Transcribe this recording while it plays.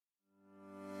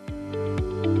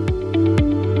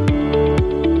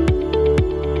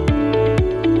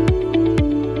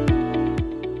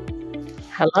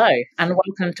Hello, and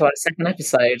welcome to our second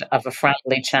episode of a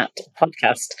Friendly Chat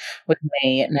podcast with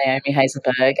me, Naomi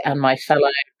Hazenberg, and my fellow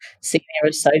senior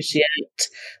associate,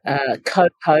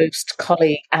 co-host,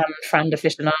 colleague, and friend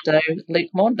aficionado, Luke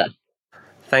Maunder.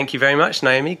 Thank you very much,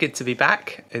 Naomi. Good to be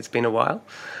back. It's been a while.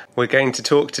 We're going to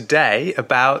talk today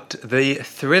about the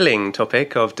thrilling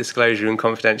topic of disclosure and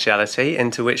confidentiality,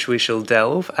 into which we shall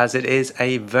delve, as it is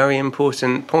a very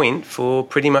important point for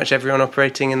pretty much everyone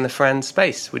operating in the FRAND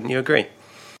space. Wouldn't you agree?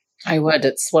 I would.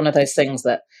 It's one of those things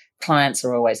that clients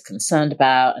are always concerned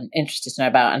about and interested to know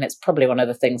about, and it's probably one of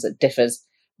the things that differs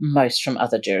most from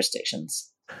other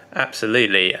jurisdictions.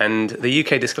 Absolutely. And the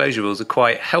UK disclosure rules are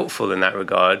quite helpful in that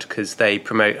regard because they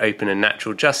promote open and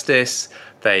natural justice.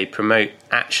 They promote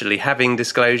actually having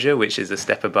disclosure, which is a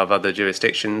step above other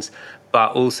jurisdictions,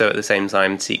 but also at the same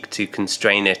time seek to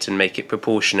constrain it and make it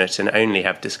proportionate and only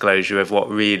have disclosure of what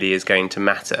really is going to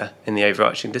matter in the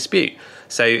overarching dispute.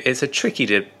 So it's a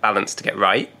tricky balance to get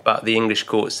right, but the English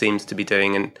court seems to be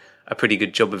doing a pretty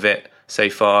good job of it so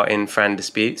far in FRAND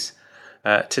disputes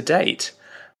to date.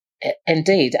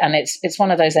 Indeed, and it's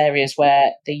one of those areas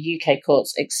where the UK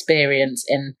courts experience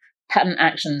in patent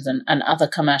actions and other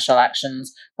commercial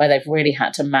actions where they've really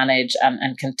had to manage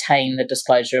and contain the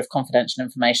disclosure of confidential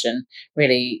information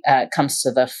really comes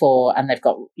to the fore, and they've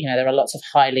got, there are lots of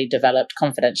highly developed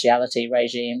confidentiality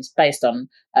regimes based on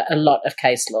a lot of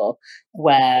case law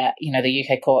where, the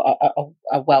UK court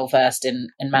are well versed in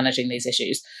managing these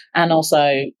issues. And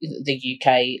also the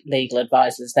UK legal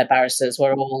advisors, their barristers,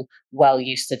 were all well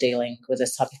used to dealing with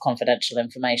this type of confidential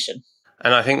information.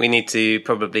 And I think we need to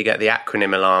probably get the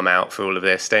acronym alarm out for all of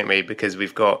this, don't we? Because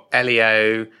we've got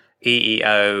LEO,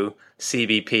 EEO,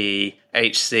 CBP,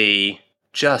 HC,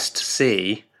 Just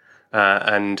C,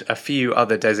 and a few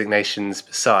other designations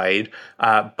beside.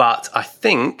 But I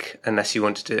think, unless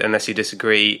you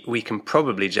disagree, we can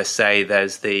probably just say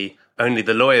there's only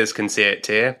the lawyers can see it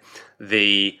tier,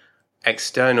 the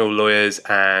external lawyers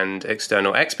and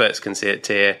external experts can see it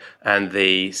tier,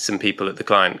 and some people at the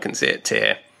client can see it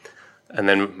tier. And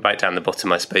then right down the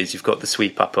bottom, I suppose, you've got the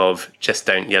sweep up of just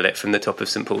don't yell it from the top of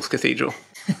St. Paul's Cathedral.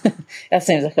 That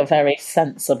seems like a very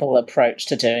sensible approach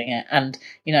to doing it. And,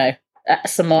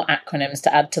 some more acronyms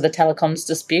to add to the telecoms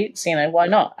disputes. Why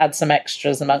not add some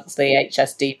extras amongst the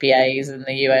HSDPAs and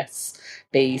the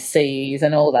USBCs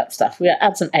and all that stuff? We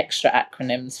add some extra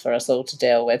acronyms for us all to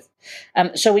deal with.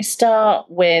 Shall we start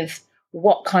with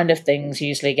what kind of things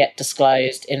usually get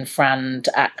disclosed in FRAND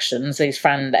actions, these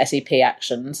FRAND SEP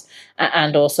actions,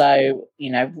 and also,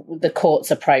 the court's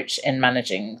approach in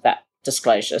managing that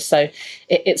disclosure. So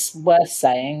it's worth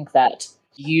saying that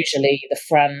usually the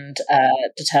FRAND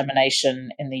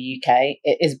determination in the UK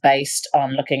is based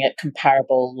on looking at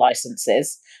comparable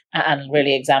licenses and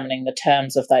really examining the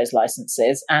terms of those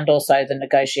licenses and also the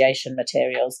negotiation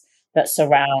materials that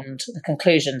surround the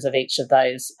conclusions of each of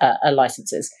those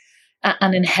licenses.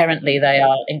 And inherently, they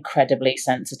are incredibly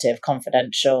sensitive,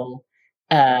 confidential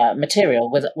material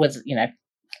with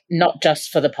not just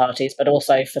for the parties, but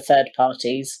also for third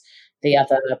parties, the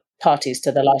other parties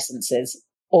to the licenses,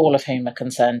 all of whom are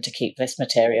concerned to keep this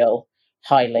material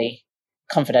highly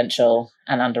confidential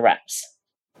and under wraps.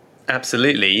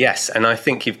 Absolutely, yes. And I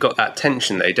think you've got that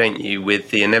tension, though, don't you,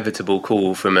 with the inevitable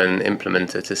call from an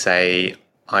implementer to say,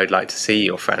 I'd like to see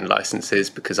your FRAND licenses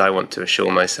because I want to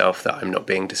assure myself that I'm not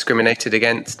being discriminated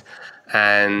against.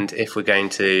 And if we're going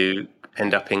to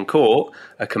end up in court,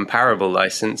 a comparable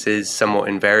license is somewhat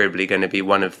invariably going to be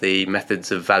one of the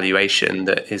methods of valuation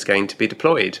that is going to be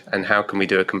deployed. And how can we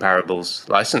do a comparables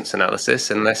license analysis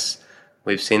unless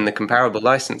we've seen the comparable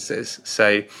licenses?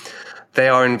 So they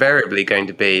are invariably going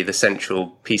to be the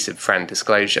central piece of FRAND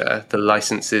disclosure. The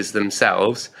licenses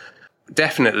themselves,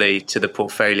 definitely to the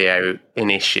portfolio in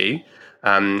issue.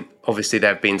 Obviously,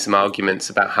 there have been some arguments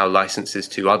about how licenses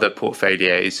to other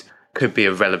portfolios could be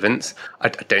of relevance. I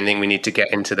don't think we need to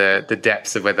get into the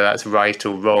depths of whether that's right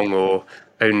or wrong or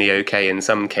only okay in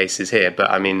some cases here.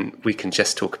 But we can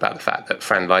just talk about the fact that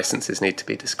FRAND licenses need to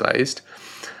be disclosed.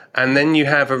 And then you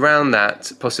have around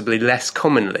that, possibly less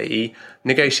commonly,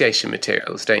 negotiation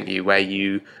materials, don't you, where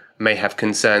you may have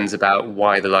concerns about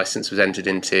why the license was entered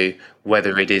into,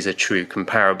 whether it is a true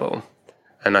comparable.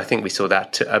 And I think we saw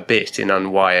that a bit in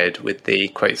Unwired with the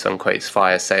quotes unquotes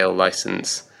fire sale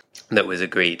license that was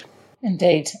agreed.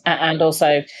 Indeed. And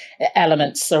also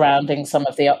elements surrounding some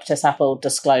of the Optus Apple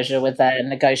disclosure with their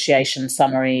negotiation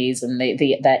summaries and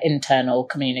their internal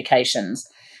communications.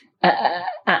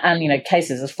 And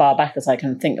cases as far back as I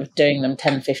can think of doing them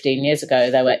 10, 15 years ago,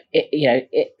 there were,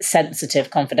 sensitive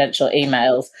confidential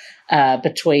emails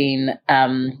between,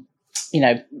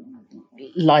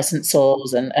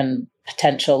 licensors and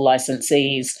potential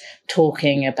licensees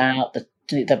talking about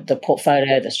the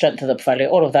portfolio, the strength of the portfolio.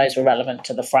 All of those were relevant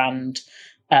to the Frand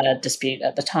dispute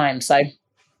at the time. So,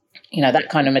 that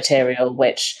kind of material,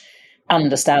 which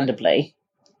understandably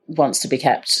wants to be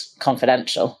kept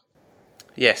confidential.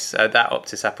 Yes, that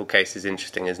Optus Apple case is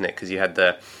interesting, isn't it? Because you had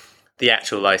the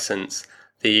actual license,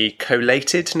 the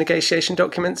collated negotiation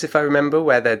documents, if I remember,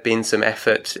 where there'd been some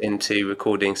effort into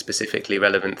recording specifically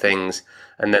relevant things,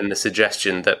 and then the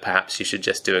suggestion that perhaps you should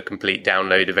just do a complete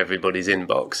download of everybody's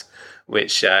inbox,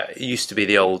 which used to be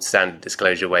the old standard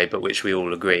disclosure way, but which we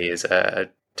all agree is a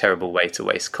terrible way to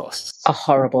waste costs. A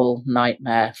horrible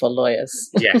nightmare for lawyers.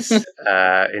 Yes,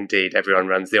 indeed. Everyone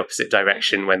runs the opposite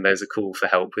direction when there's a call for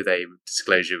help with a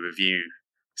disclosure review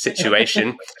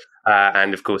situation.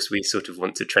 And of course, we sort of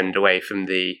want to trend away from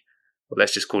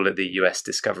let's just call it the US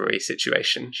discovery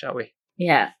situation, shall we?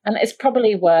 Yeah, and it's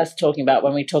probably worth talking about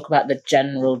when we talk about the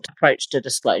general approach to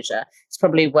disclosure. It's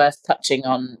probably worth touching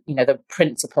on, the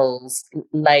principles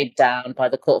laid down by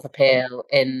the Court of Appeal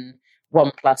in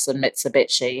OnePlus and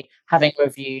Mitsubishi, having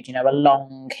reviewed, a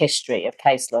long history of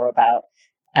case law about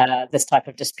this type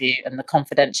of dispute and the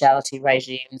confidentiality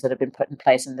regimes that have been put in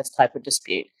place in this type of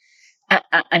dispute.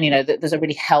 And there's a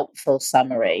really helpful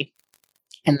summary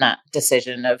in that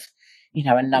decision of,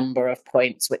 a number of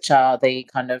points, which are the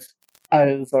kind of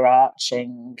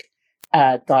overarching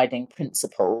guiding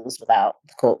principles, without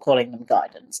the court calling them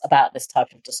guidance, about this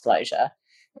type of disclosure.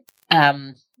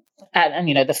 And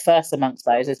the first amongst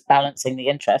those is balancing the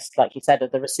interest, like you said,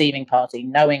 of the receiving party,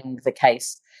 knowing the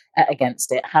case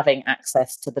against it, having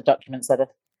access to the documents that are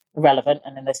relevant,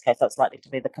 and in this case that's likely to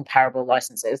be the comparable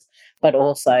licenses, but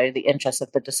also the interest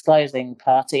of the disclosing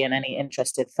party and any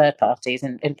interested third parties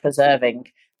in preserving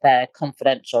their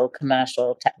confidential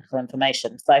commercial technical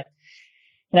information. So,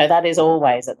 that is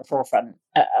always at the forefront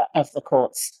of the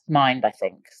court's mind, I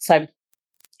think. So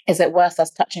is it worth us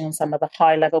touching on some of the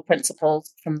high-level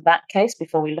principles from that case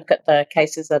before we look at the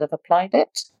cases that have applied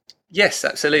it? Yes,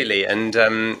 absolutely. And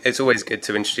it's always good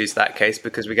to introduce that case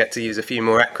because we get to use a few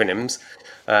more acronyms,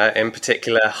 in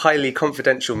particular, highly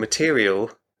confidential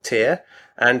material tier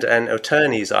and an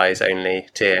attorney's eyes only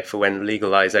tier for when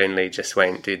legal eyes only just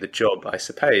won't do the job, I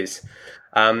suppose.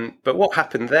 But what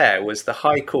happened there was the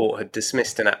High Court had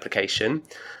dismissed an application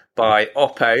by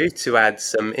Oppo to add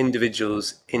some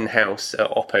individuals in-house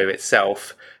at Oppo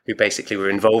itself who basically were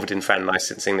involved in FRAND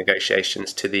licensing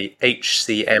negotiations to the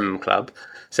HCM club.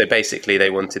 So basically they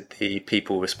wanted the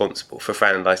people responsible for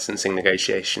FRAND licensing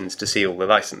negotiations to see all the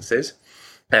licenses.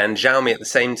 And Xiaomi at the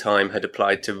same time had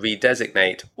applied to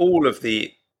redesignate all of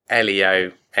the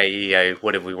LEO, AEO,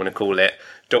 whatever we want to call it,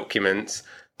 documents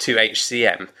to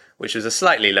HCM, which was a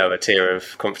slightly lower tier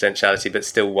of confidentiality, but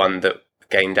still one that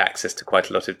gained access to quite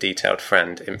a lot of detailed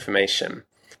FRAND information.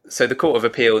 So the Court of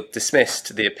Appeal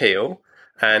dismissed the appeal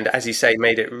and, as you say,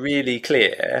 made it really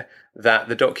clear that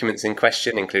the documents in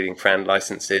question, including FRAND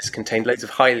licenses, contained loads of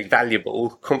highly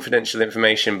valuable confidential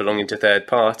information belonging to third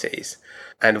parties.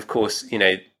 And of course,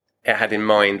 it had in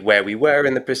mind where we were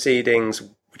in the proceedings,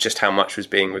 just how much was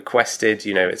being requested.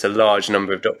 It's a large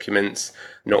number of documents.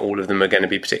 Not all of them are going to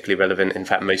be particularly relevant. In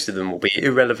fact, most of them will be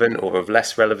irrelevant or of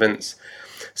less relevance.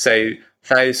 So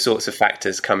those sorts of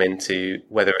factors come into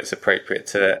whether it's appropriate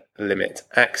to limit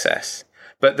access.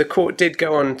 But the court did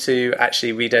go on to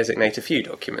actually redesignate a few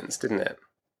documents, didn't it?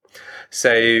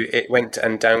 So it went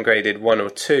and downgraded one or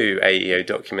two AEO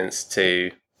documents to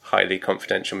highly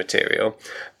confidential material,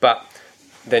 but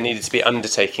there needed to be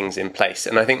undertakings in place.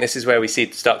 And I think this is where we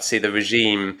start to see the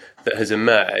regime that has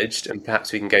emerged, and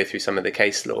perhaps we can go through some of the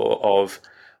case law of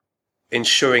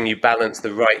ensuring you balance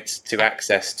the right to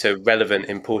access to relevant,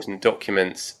 important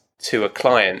documents to a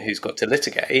client who's got to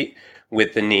litigate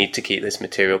with the need to keep this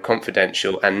material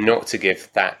confidential and not to give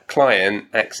that client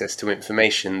access to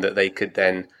information that they could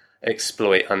then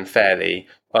exploit unfairly.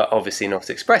 Obviously not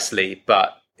expressly,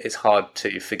 but it's hard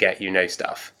to forget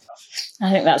stuff.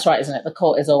 I think that's right, isn't it? The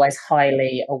court is always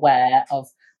highly aware of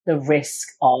the risk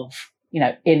of,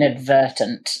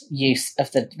 inadvertent use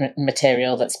of the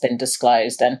material that's been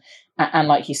disclosed. And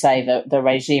like you say, the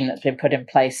regime that's been put in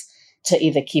place to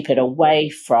either keep it away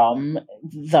from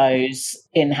those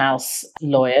in-house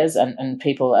lawyers and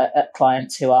people at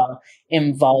clients who are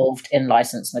involved in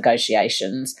license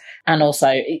negotiations. And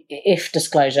also, if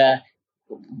disclosure,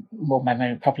 well,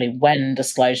 probably when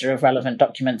disclosure of relevant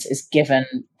documents is given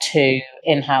to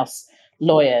in-house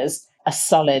lawyers, a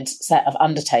solid set of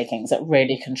undertakings that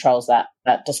really controls that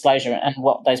disclosure and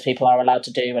what those people are allowed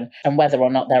to do and whether or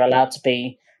not they're allowed to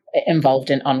be involved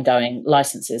in ongoing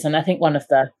licenses. And I think one of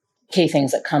the key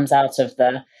things that comes out of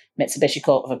the Mitsubishi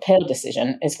Court of Appeal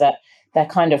decision is that they're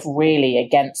kind of really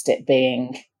against it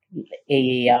being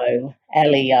EEO,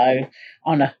 LEO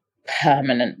on a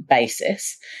permanent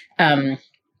basis.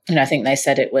 I think they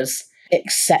said it was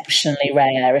exceptionally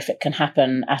rare, if it can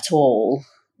happen at all,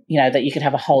 that you could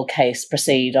have a whole case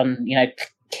proceed on,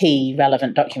 key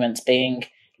relevant documents being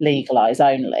legalised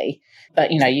only.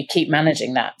 But, you keep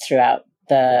managing that throughout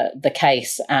the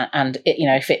case. And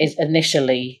if it is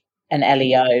initially an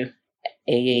LEO,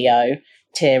 EEO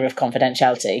tier of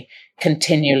confidentiality,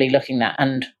 continually looking at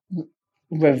and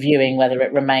reviewing whether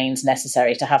it remains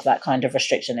necessary to have that kind of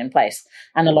restriction in place.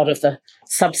 And a lot of the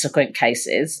subsequent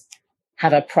cases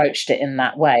have approached it in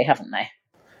that way, haven't they?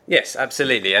 Yes,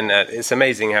 absolutely. And it's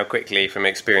amazing how quickly, from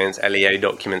experience, LEO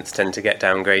documents tend to get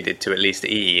downgraded to at least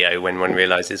EEO when one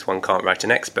realises one can't write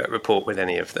an expert report with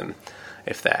any of them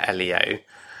if they're LEO.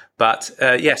 But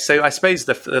yes, so I suppose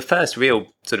the first real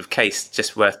sort of case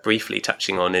just worth briefly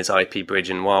touching on is IP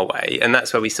Bridge and Huawei. And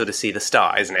that's where we sort of see the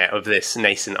start, isn't it, of this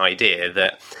nascent idea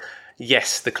that,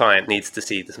 yes, the client needs to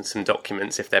see some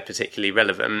documents if they're particularly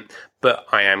relevant, but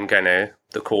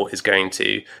the court is going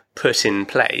to put in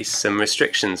place some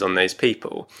restrictions on those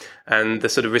people. And the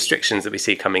sort of restrictions that we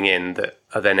see coming in that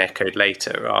are then echoed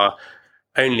later are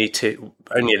only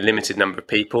a limited number of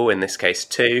people, in this case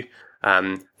 2.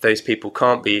 Those people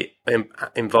can't be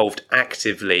involved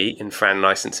actively in FRAND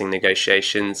licensing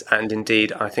negotiations, and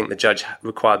indeed I think the judge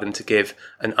required them to give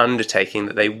an undertaking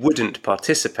that they wouldn't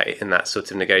participate in that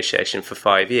sort of negotiation for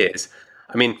 5 years.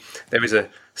 I mean, there is a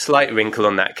slight wrinkle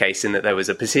on that case in that there was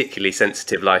a particularly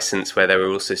sensitive license where there were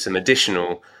also some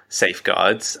additional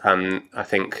safeguards. I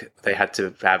think they had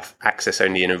to have access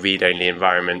only in a read-only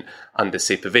environment under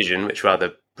supervision, which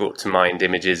rather brought to mind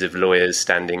images of lawyers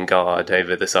standing guard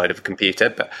over the side of a computer,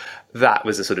 but that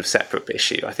was a sort of separate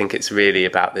issue. I think it's really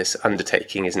about this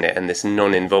undertaking, isn't it, and this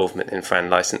non-involvement in FRAND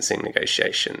licensing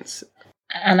negotiations.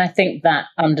 And I think that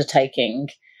undertaking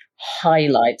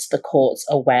highlights the court's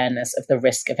awareness of the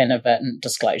risk of inadvertent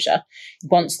disclosure.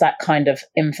 Once that kind of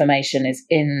information is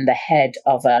in the head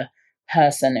of a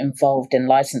person involved in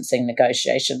licensing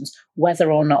negotiations,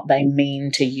 whether or not they mean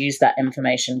to use that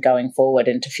information going forward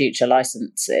into future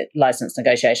license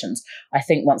negotiations, I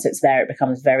think once it's there, it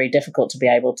becomes very difficult to be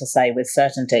able to say with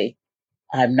certainty,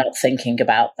 I'm not thinking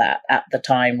about that at the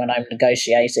time when I'm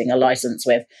negotiating a license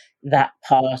with that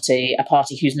party, a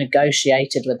party who's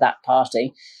negotiated with that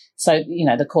party. So,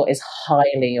 the court is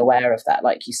highly aware of that,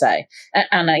 like you say.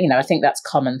 And I think that's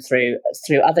common through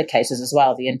other cases as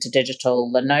well. The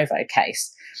InterDigital Lenovo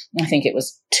case. I think it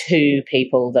was 2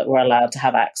 people that were allowed to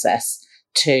have access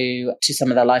to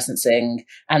some of the licensing,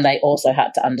 and they also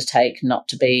had to undertake not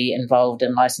to be involved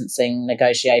in licensing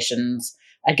negotiations.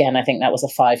 Again, I think that was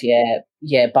a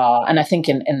 5-year bar. And I think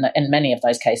in many of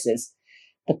those cases,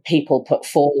 the people put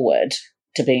forward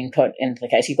to being put into the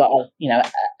case, you've got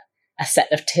a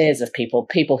set of tiers of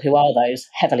people who are those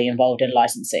heavily involved in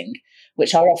licensing,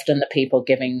 which are often the people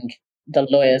giving the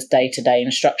lawyers day-to-day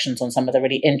instructions on some of the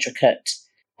really intricate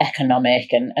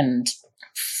economic and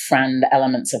FRAND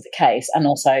elements of the case, and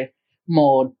also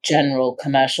more general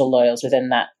commercial lawyers within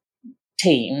that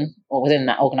team or within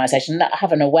that organisation that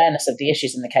have an awareness of the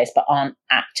issues in the case but aren't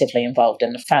actively involved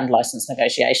in the FRAND license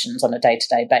negotiations on a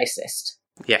day-to-day basis.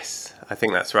 Yes, I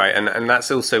think that's right. And that's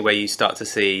also where you start to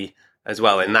see as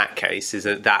well in that case is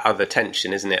that other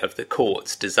tension, isn't it, of the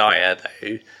court's desire,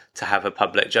 though, to have a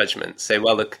public judgment. So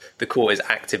while the court is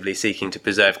actively seeking to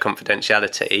preserve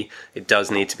confidentiality, it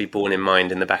does need to be borne in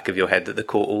mind in the back of your head that the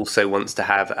court also wants to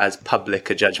have as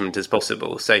public a judgment as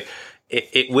possible. So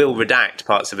it will redact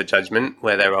parts of a judgment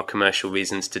where there are commercial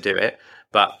reasons to do it.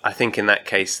 But I think in that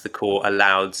case, the court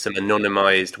allowed some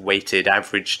anonymised, weighted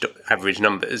average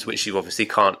numbers, which you obviously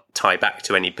can't tie back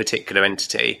to any particular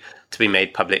entity, to be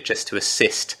made public just to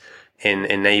assist in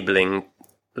enabling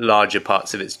larger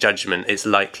parts of its judgment, its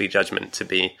likely judgment, to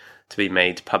be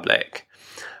made public.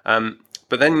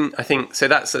 But then I think, so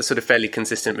that's a sort of fairly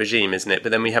consistent regime, isn't it?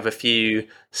 But then we have a few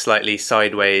slightly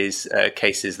sideways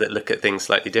cases that look at things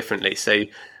slightly differently. So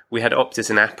we had Optus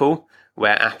and Apple,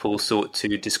 where Apple sought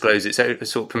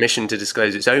permission to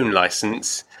disclose its own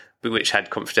license, which had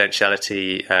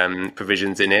confidentiality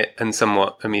provisions in it. And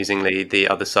somewhat amusingly, the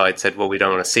other side said, well, we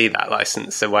don't want to see that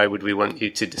license, so why would we want you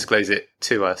to disclose it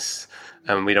to us?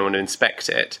 We don't want to inspect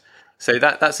it. So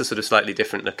that's a sort of slightly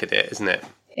different look at it, isn't it?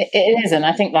 It is, and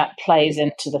I think that plays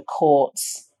into the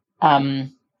court's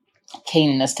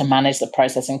keenness to manage the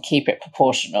process and keep it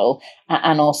proportional,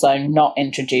 and also not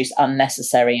introduce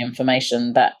unnecessary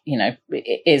information that,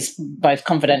 is both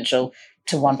confidential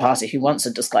to one party who wants to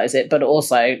disclose it, but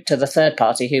also to the third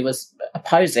party who was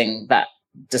opposing that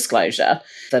disclosure,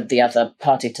 the other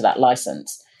party to that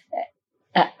license.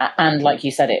 And like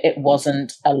you said, it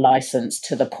wasn't a license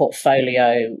to the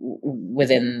portfolio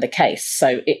within the case.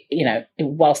 So,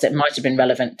 whilst it might have been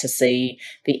relevant to see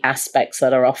the aspects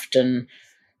that are often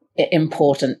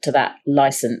important to that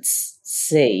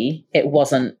licensee, it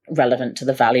wasn't relevant to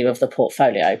the value of the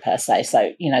portfolio per se.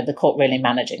 So, the court really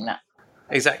managing that.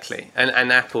 Exactly.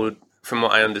 And Apple, from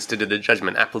what I understood of the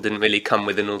judgment, Apple didn't really come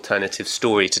with an alternative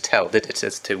story to tell, did it,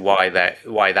 as to why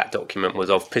that document was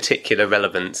of particular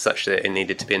relevance, such that it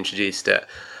needed to be introduced at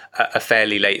a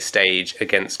fairly late stage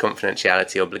against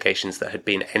confidentiality obligations that had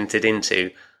been entered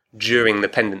into during the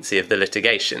pendency of the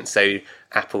litigation. So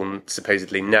Apple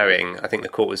supposedly knowing, I think the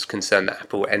court was concerned that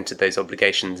Apple entered those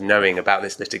obligations knowing about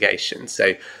this litigation,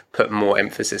 so put more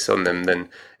emphasis on them than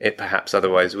it perhaps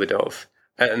otherwise would have.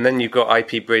 And then you've got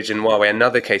IP Bridge and Huawei,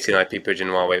 another case in IP Bridge and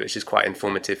Huawei, which is quite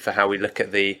informative for how we look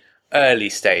at the early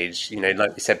stage.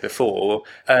 Like we said before,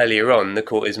 earlier on, the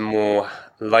court is more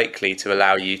likely to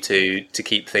allow you to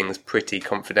keep things pretty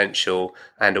confidential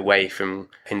and away from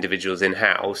individuals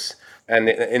in-house. And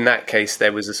in that case,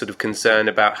 there was a sort of concern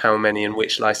about how many and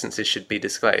which licenses should be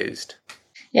disclosed.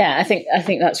 Yeah, I think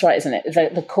that's right, isn't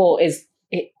it? The court is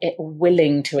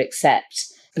willing to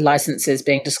accept licenses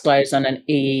being disclosed on an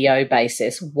EEO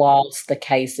basis whilst the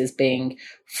case is being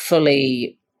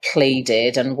fully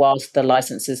pleaded, and whilst the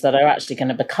licenses that are actually going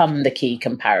to become the key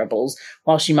comparables,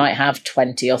 whilst you might have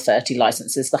 20 or 30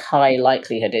 licenses, the high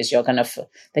likelihood is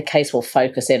the case will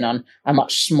focus in on a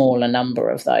much smaller number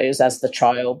of those as the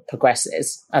trial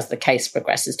progresses, as the case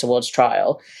progresses towards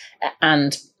trial.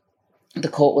 And the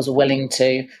court was willing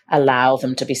to allow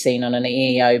them to be seen on an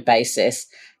EEO basis,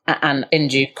 and in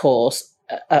due course,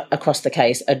 across the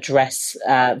case, address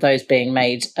those being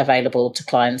made available to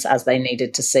clients as they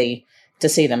needed to see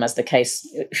them, as the case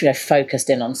focused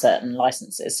in on certain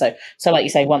licenses. So like you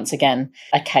say, once again,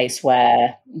 a case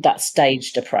where that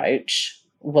staged approach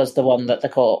was the one that the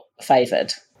court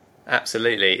favoured.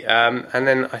 Absolutely. And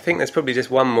then I think there's probably just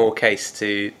one more case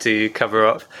to cover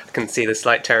up. I can see the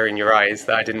slight terror in your eyes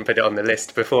that I didn't put it on the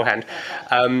list beforehand.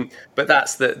 But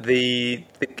that's that the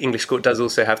English court does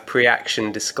also have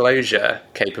pre-action disclosure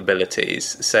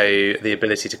capabilities. So the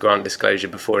ability to grant disclosure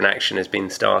before an action has been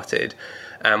started.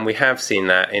 And we have seen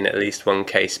that in at least one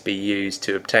case be used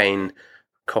to obtain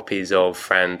copies of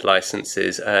FRAND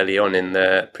licenses early on in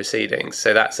the proceedings.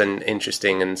 So that's an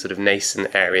interesting and sort of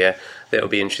nascent area that will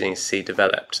be interesting to see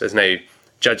developed. There's no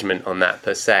judgment on that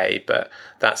per se, but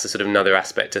that's a sort of another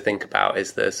aspect to think about,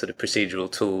 is the sort of procedural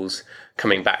tools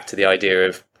coming back to the idea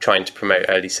of trying to promote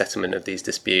early settlement of these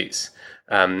disputes,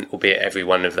 albeit every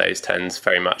one of those turns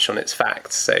very much on its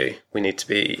facts. So we need to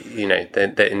be,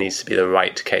 there needs to be the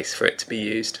right case for it to be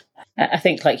used. I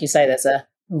think, like you say, there's a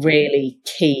really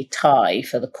key tie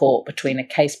for the court between a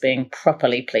case being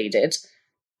properly pleaded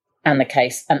and the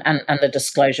case and the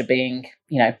disclosure being,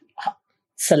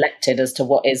 selected as to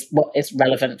what is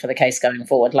relevant for the case going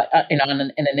forward. Like, in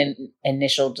an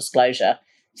initial disclosure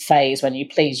phase, when you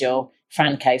plead your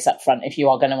FRAND case up front, if you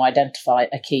are going to identify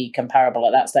a key comparable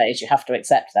at that stage, you have to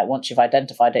accept that once you've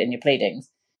identified it in your pleadings,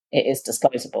 it is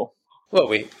disclosable. Well,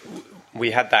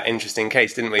 we had that interesting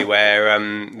case, didn't we, where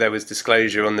there was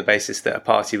disclosure on the basis that a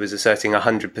party was asserting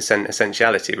 100%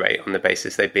 essentiality rate on the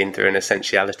basis they'd been through an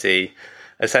essentiality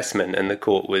assessment, and the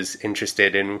court was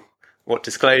interested in what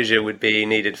disclosure would be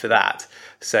needed for that.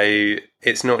 So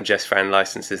it's not just FRAND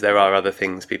licenses. There are other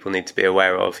things people need to be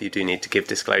aware of. You do need to give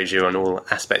disclosure on all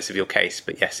aspects of your case.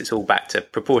 But yes, it's all back to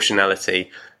proportionality,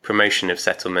 promotion of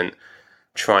settlement,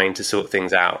 trying to sort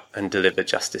things out and deliver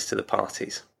justice to the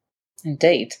parties.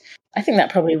 Indeed. I think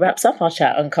that probably wraps up our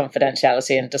chat on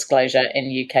confidentiality and disclosure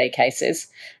in UK cases.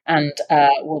 And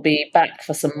we'll be back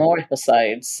for some more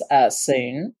episodes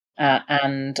soon.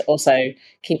 And also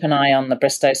keep an eye on the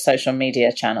Bristow's social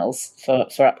media channels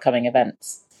for upcoming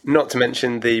events. Not to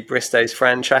mention the Bristow's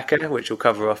FRAND tracker, which will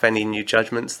cover off any new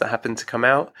judgments that happen to come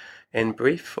out in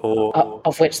brief.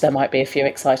 Of which there might be a few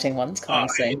exciting ones coming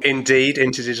soon. Indeed,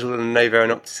 InterDigital and Novo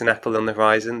and Optus and Apple on the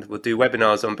horizon. We'll do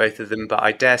webinars on both of them, but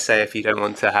I dare say if you don't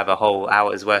want to have a whole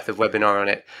hour's worth of webinar on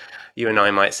it, you and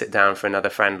I might sit down for another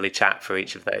friendly chat for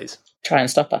each of those. Try and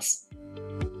stop us.